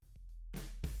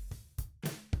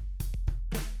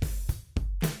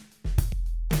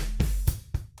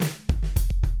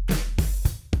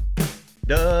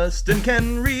Dustin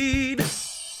Can Read.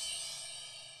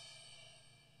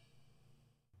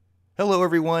 Hello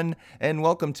everyone, and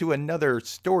welcome to another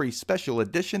story special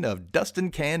edition of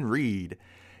Dustin Can Read.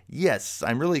 Yes,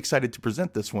 I'm really excited to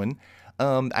present this one.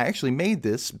 I actually made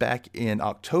this back in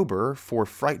October for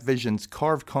Fright Vision's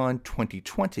CarveCon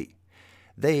 2020.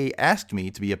 They asked me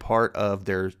to be a part of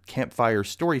their Campfire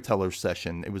Storyteller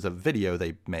session. It was a video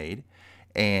they made,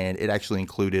 and it actually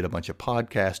included a bunch of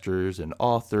podcasters and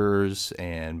authors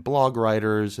and blog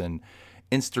writers and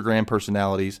Instagram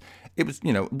personalities. It was,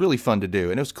 really fun to do,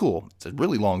 and it was cool. It's a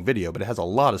really long video, but it has a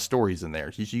lot of stories in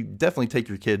there. You should definitely take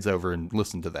your kids over and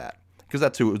listen to that, because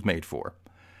that's who it was made for.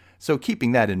 So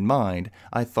keeping that in mind,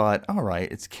 I thought, all right,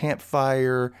 it's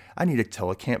campfire. I need to tell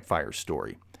a campfire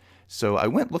story. So I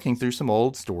went looking through some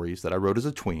old stories that I wrote as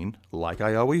a tween, like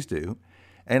I always do,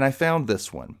 and I found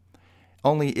this one.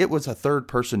 Only it was a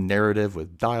third-person narrative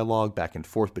with dialogue back and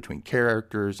forth between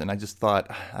characters, and I just thought,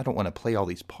 I don't want to play all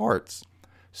these parts.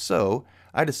 So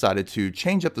I decided to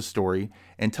change up the story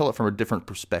and tell it from a different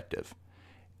perspective.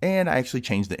 And I actually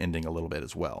changed the ending a little bit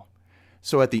as well.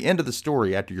 So at the end of the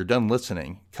story, after you're done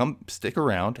listening, come stick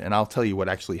around and I'll tell you what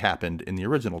actually happened in the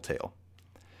original tale.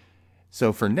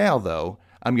 So for now, though,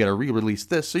 I'm going to re-release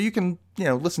this so you can,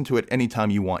 listen to it anytime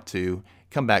you want to.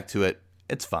 Come back to it.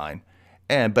 It's fine.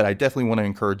 But I definitely want to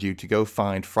encourage you to go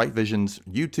find Fright Vision's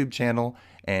YouTube channel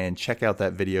and check out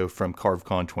that video from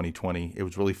CarveCon 2020. It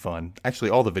was really fun.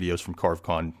 Actually, all the videos from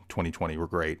CarveCon 2020 were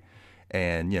great.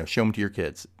 And, show them to your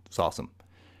kids. It's awesome.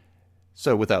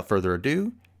 So without further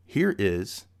ado, here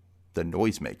is The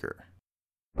Noisemaker.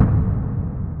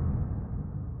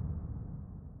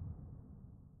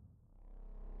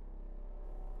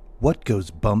 What goes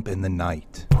bump in the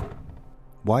night?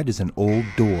 Why does an old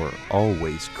door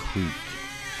always creak?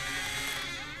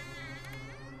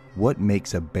 What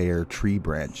makes a bare tree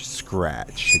branch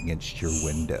scratch against your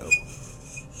window?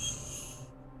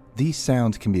 These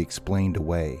sounds can be explained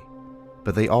away,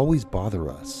 but they always bother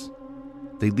us.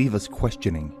 They leave us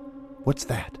questioning, what's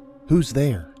that? Who's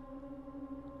there?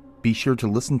 Be sure to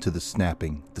listen to the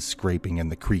snapping, the scraping,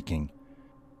 and the creaking.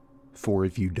 For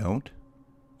if you don't,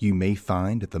 you may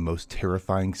find that the most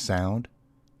terrifying sound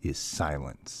is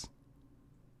silence.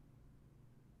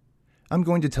 I'm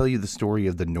going to tell you the story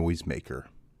of the Noisemaker.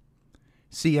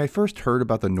 See, I first heard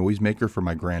about the Noisemaker from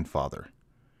my grandfather.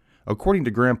 According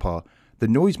to Grandpa, the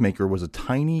Noisemaker was a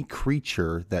tiny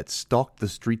creature that stalked the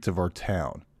streets of our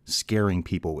town, scaring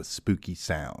people with spooky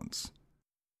sounds.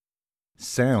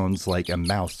 Sounds like a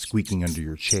mouse squeaking under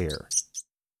your chair,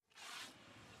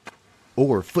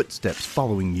 or footsteps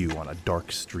following you on a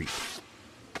dark street.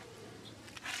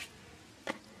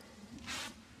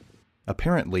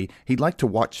 Apparently, he liked to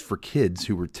watch for kids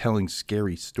who were telling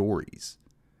scary stories.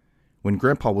 When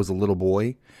Grandpa was a little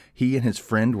boy, he and his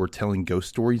friend were telling ghost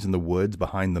stories in the woods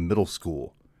behind the middle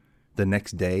school. The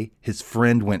next day, his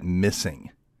friend went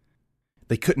missing.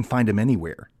 They couldn't find him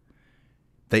anywhere.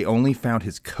 They only found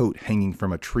his coat hanging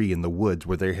from a tree in the woods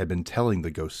where they had been telling the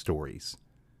ghost stories.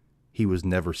 He was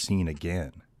never seen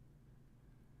again.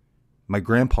 My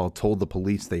grandpa told the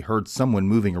police they heard someone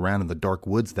moving around in the dark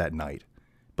woods that night,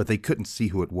 but they couldn't see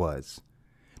who it was.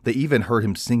 They even heard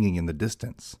him singing in the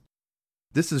distance.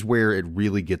 This is where it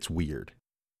really gets weird.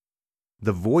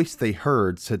 The voice they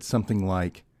heard said something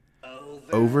like,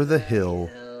 "Over the hill,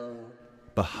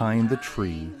 behind the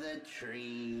tree,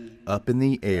 up in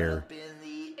the air,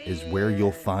 is where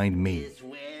you'll find me."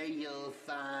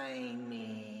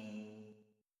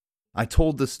 I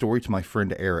told this story to my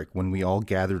friend Eric when we all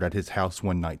gathered at his house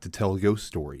one night to tell ghost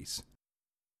stories.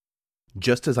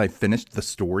 Just as I finished the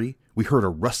story, we heard a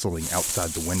rustling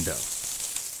outside the window.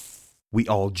 We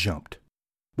all jumped.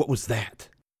 What was that?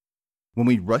 When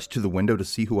we rushed to the window to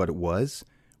see what it was,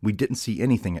 we didn't see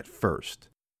anything at first.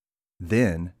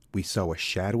 Then we saw a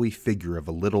shadowy figure of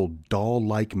a little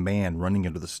doll-like man running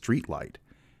into the streetlight.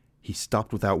 He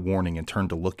stopped without warning and turned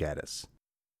to look at us.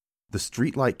 The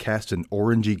streetlight cast an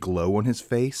orangey glow on his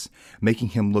face, making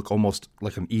him look almost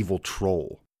like an evil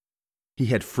troll. He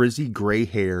had frizzy gray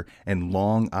hair and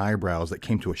long eyebrows that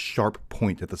came to a sharp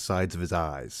point at the sides of his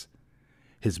eyes.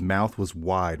 His mouth was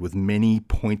wide with many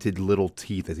pointed little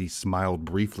teeth as he smiled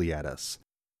briefly at us.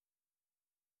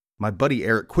 My buddy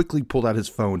Eric quickly pulled out his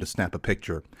phone to snap a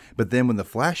picture, but then when the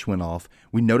flash went off,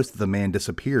 we noticed that the man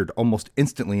disappeared almost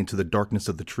instantly into the darkness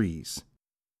of the trees.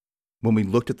 When we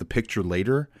looked at the picture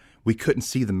later, we couldn't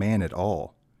see the man at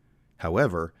all.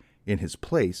 However, in his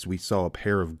place, we saw a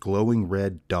pair of glowing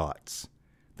red dots.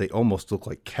 They almost looked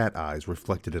like cat eyes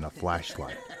reflected in a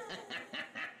flashlight.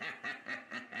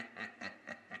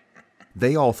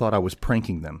 They all thought I was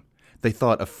pranking them. They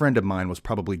thought a friend of mine was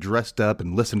probably dressed up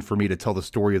and listened for me to tell the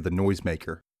story of the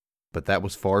noisemaker. But that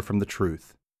was far from the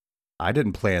truth. I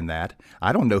didn't plan that.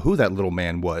 I don't know who that little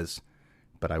man was.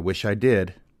 But I wish I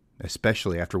did,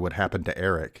 especially after what happened to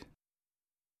Eric.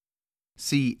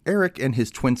 See, Eric and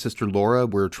his twin sister Laura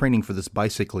were training for this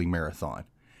bicycling marathon.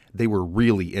 They were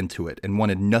really into it and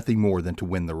wanted nothing more than to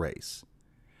win the race.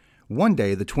 One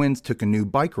day, the twins took a new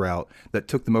bike route that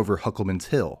took them over Huckleman's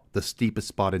Hill, the steepest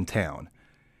spot in town.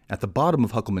 At the bottom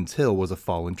of Huckleman's Hill was a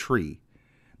fallen tree.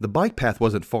 The bike path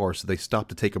wasn't far, so they stopped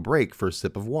to take a break for a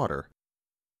sip of water.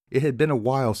 It had been a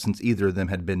while since either of them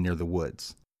had been near the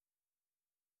woods.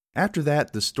 After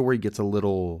that, the story gets a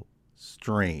little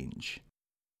strange.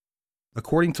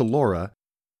 According to Laura,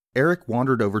 Eric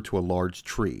wandered over to a large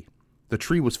tree. The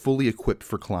tree was fully equipped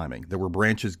for climbing. There were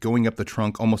branches going up the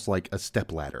trunk almost like a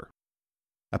stepladder.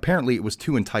 Apparently, it was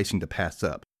too enticing to pass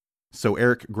up, so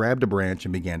Eric grabbed a branch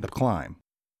and began to climb.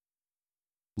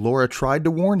 Laura tried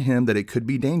to warn him that it could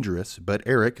be dangerous, but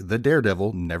Eric, the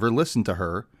daredevil, never listened to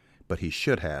her, but he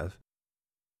should have.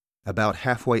 About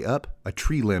halfway up, a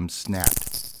tree limb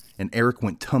snapped, and Eric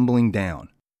went tumbling down.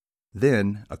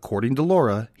 Then, according to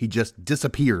Laura, he just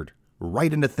disappeared,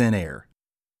 right into thin air.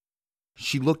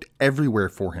 She looked everywhere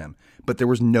for him, but there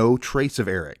was no trace of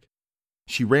Eric.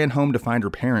 She ran home to find her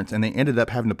parents, and they ended up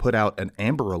having to put out an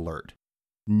Amber Alert.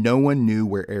 No one knew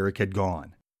where Eric had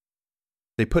gone.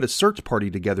 They put a search party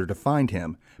together to find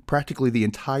him. Practically the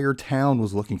entire town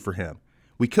was looking for him.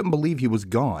 We couldn't believe he was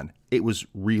gone. It was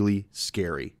really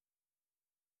scary.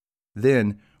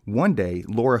 Then, one day,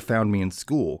 Laura found me in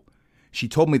school. She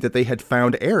told me that they had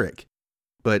found Eric,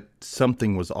 but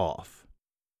something was off.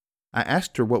 I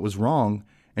asked her what was wrong,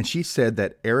 and she said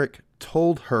that Eric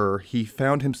told her he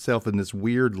found himself in this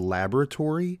weird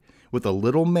laboratory with a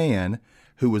little man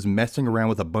who was messing around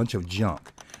with a bunch of junk,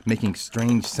 making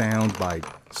strange sounds by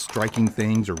striking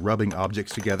things or rubbing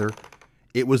objects together.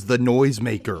 It was the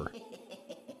noisemaker.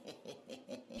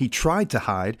 He tried to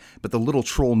hide, but the little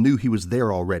troll knew he was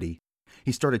there already.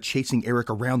 He started chasing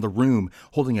Eric around the room,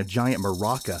 holding a giant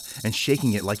maraca and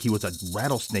shaking it like he was a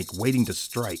rattlesnake waiting to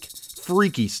strike.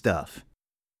 Freaky stuff.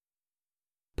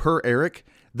 Per Eric,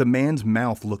 the man's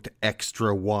mouth looked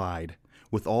extra wide.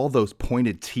 With all those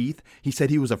pointed teeth, he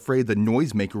said he was afraid the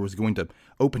noisemaker was going to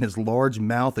open his large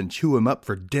mouth and chew him up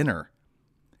for dinner.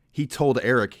 He told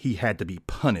Eric he had to be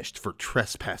punished for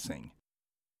trespassing.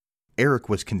 Eric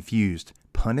was confused.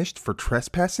 Punished for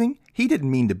trespassing? He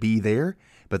didn't mean to be there,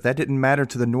 but that didn't matter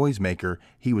to the noisemaker.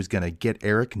 He was going to get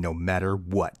Eric no matter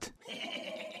what.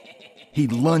 He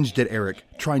lunged at Eric,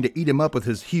 trying to eat him up with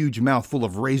his huge mouth full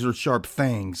of razor-sharp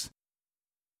fangs.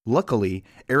 Luckily,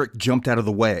 Eric jumped out of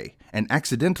the way and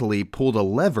accidentally pulled a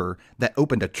lever that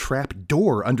opened a trap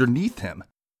door underneath him.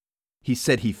 He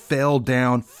said he fell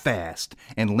down fast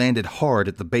and landed hard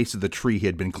at the base of the tree he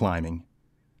had been climbing.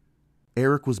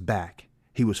 Eric was back.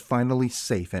 He was finally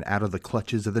safe and out of the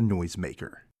clutches of the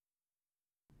noisemaker.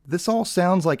 This all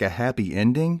sounds like a happy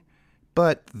ending,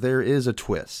 but there is a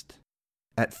twist.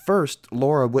 At first,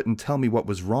 Laura wouldn't tell me what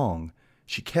was wrong.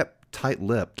 She kept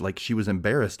tight-lipped, like she was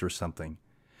embarrassed or something.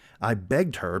 I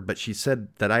begged her, but she said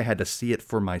that I had to see it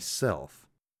for myself.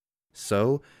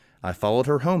 So, I followed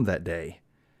her home that day.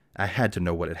 I had to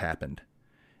know what had happened.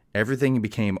 Everything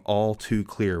became all too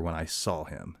clear when I saw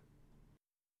him.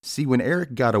 See, when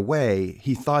Eric got away,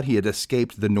 he thought he had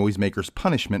escaped the noisemaker's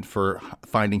punishment for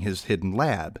finding his hidden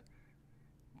lab.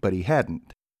 But he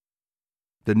hadn't.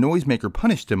 The noisemaker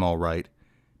punished him all right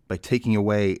by taking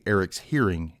away Eric's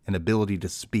hearing and ability to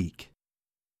speak.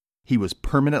 He was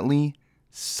permanently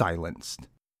silenced.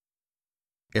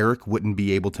 Eric wouldn't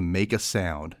be able to make a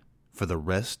sound for the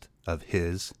rest of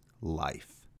his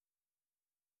life.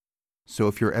 So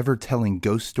if you're ever telling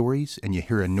ghost stories and you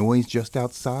hear a noise just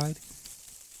outside,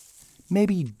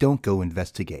 maybe don't go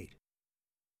investigate.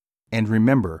 And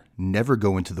remember, never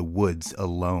go into the woods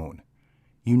alone.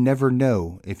 You never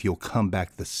know if you'll come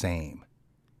back the same.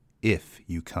 If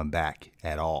you come back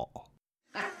at all.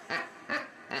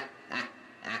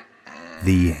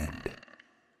 The end.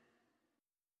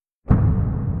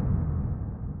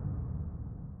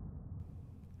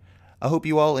 I hope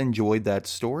you all enjoyed that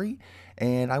story,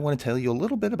 and I want to tell you a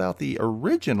little bit about the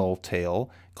original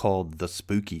tale called The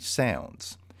Spooky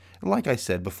Sounds. Like I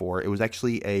said before, it was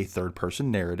actually a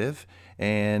third-person narrative,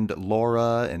 and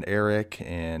Laura and Eric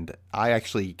and I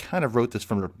actually kind of wrote this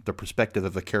from the perspective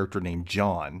of a character named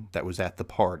John that was at the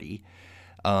party,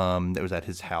 that was at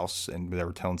his house, and they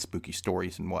were telling spooky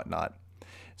stories and whatnot.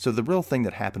 So the real thing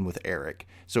that happened with Eric,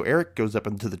 so Eric goes up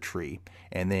into the tree,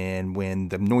 and then when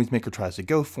the noisemaker tries to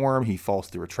go for him, he falls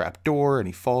through a trap door, and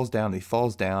he falls down,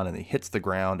 and he hits the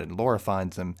ground, and Laura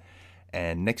finds him,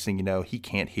 And next thing you know, he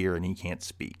can't hear and he can't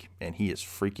speak, and he is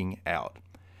freaking out.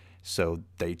 So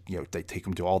they take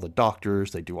him to all the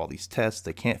doctors. They do all these tests.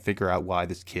 They can't figure out why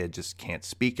this kid just can't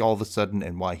speak all of a sudden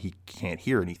and why he can't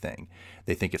hear anything.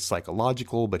 They think it's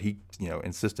psychological, but he,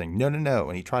 insisting, no.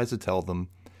 And he tries to tell them,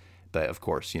 but of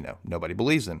course, nobody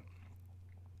believes him.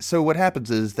 So what happens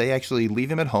is they actually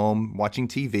leave him at home watching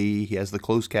TV. He has the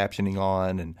closed captioning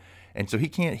on, and so he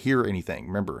can't hear anything.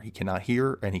 Remember, he cannot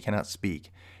hear and he cannot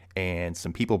speak. And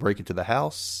some people break into the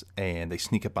house and they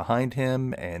sneak up behind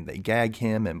him and they gag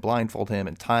him and blindfold him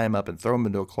and tie him up and throw him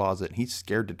into a closet. And he's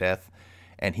scared to death.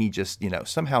 And he just,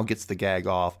 somehow gets the gag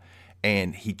off,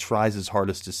 and he tries his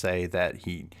hardest to say that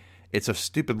it's a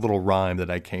stupid little rhyme that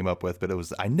I came up with, but it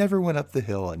was, I never went up the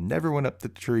hill. I never went up the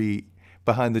tree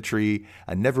behind the tree.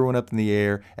 I never went up in the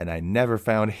air, and I never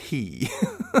found he.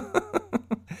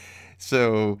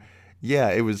 So yeah,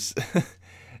 it was,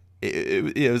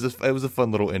 it was a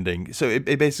fun little ending. So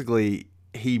it basically,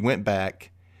 he went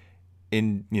back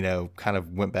in, kind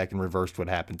of went back and reversed what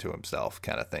happened to himself,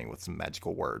 kind of thing, with some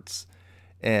magical words.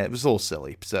 And it was a little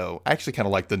silly. So I actually kind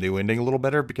of like the new ending a little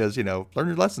better because, learn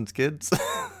your lessons, kids.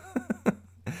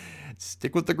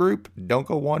 Stick with the group. Don't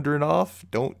go wandering off.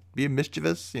 Don't be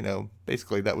mischievous.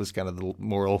 Basically that was kind of the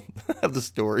moral of the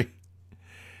story.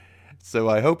 So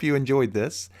I hope you enjoyed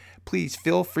this. Please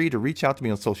feel free to reach out to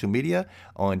me on social media.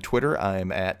 On Twitter,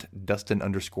 I'm at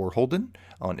Dustin_Holden.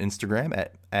 On Instagram,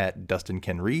 at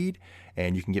DustinCanRead.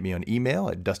 And you can get me on email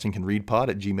at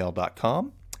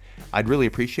DustinCanReadPod@gmail.com. I'd really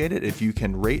appreciate it if you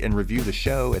can rate and review the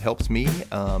show. It helps me.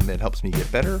 It helps me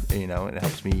get better, and it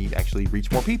helps me actually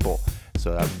reach more people.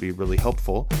 So that would be really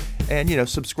helpful. And,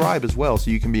 subscribe as well so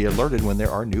you can be alerted when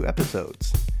there are new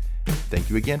episodes. Thank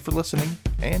you again for listening,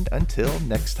 and until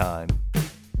next time.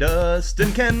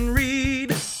 Dustin Can Read.